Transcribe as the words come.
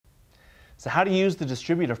So how to use the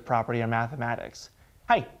distributive property in mathematics.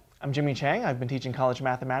 Hi, I'm Jimmy Chang. I've been teaching college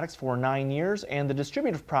mathematics for 9 years, and the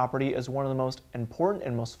distributive property is one of the most important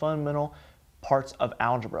and most fundamental parts of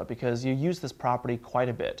algebra because you use this property quite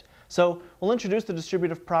a bit. So we'll introduce the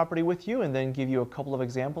distributive property with you and then give you a couple of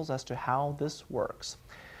examples as to how this works.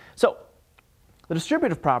 So the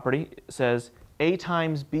distributive property says a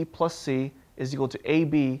times b plus c is equal to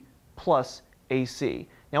ab plus ac.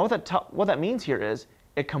 Now what that means here is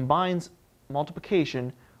it combines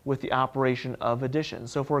multiplication with the operation of addition.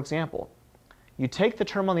 So for example, you take the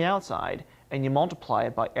term on the outside and you multiply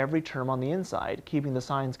it by every term on the inside, keeping the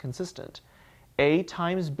signs consistent. A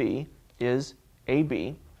times b is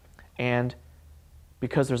ab, and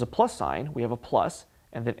because there's a plus sign, we have a plus,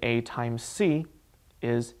 and then a times c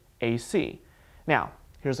is ac. Now,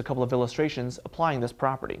 here's a couple of illustrations applying this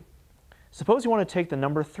property. Suppose you want to take the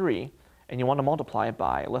number 3 and you want to multiply it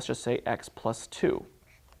by, let's just say, x plus 2.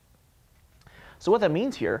 So what that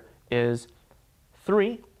means here is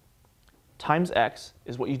 3 times x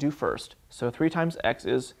is what you do first. So 3 times x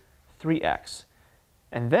is 3x.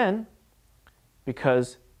 And then,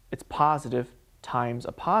 because it's positive times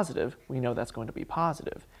a positive, we know that's going to be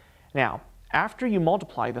positive. Now, after you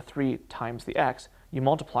multiply the 3 times the x, you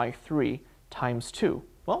multiply 3 times 2.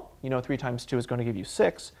 Well, you know 3 times 2 is going to give you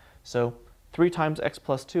 6, so 3 times x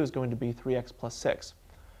plus 2 is going to be 3x plus 6.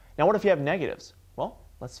 Now what if you have negatives? Well,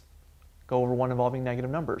 let's go over one involving negative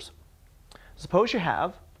numbers. Suppose you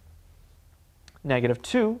have negative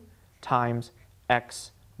 2 times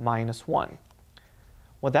x minus 1.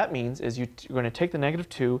 What that means is you're going to take the negative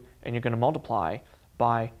 2 and you're going to multiply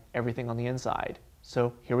by everything on the inside.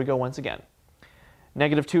 So here we go once again.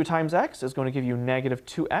 Negative 2 times x is going to give you negative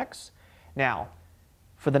 2x. Now,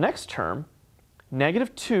 for the next term,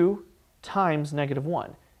 negative 2 times negative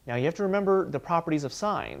 1. Now you have to remember the properties of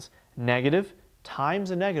signs. Negative times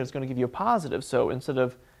a negative is going to give you a positive, so instead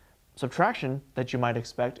of subtraction that you might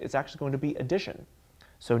expect, it's actually going to be addition.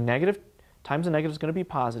 So negative times a negative is going to be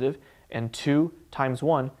positive, and 2 times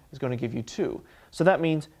 1 is going to give you 2. So that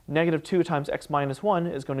means negative 2 times x minus 1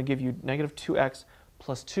 is going to give you negative 2x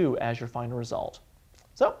plus 2 as your final result.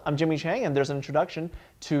 So I'm Jimmy Chang, and there's an introduction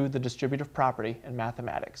to the distributive property in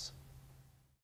mathematics.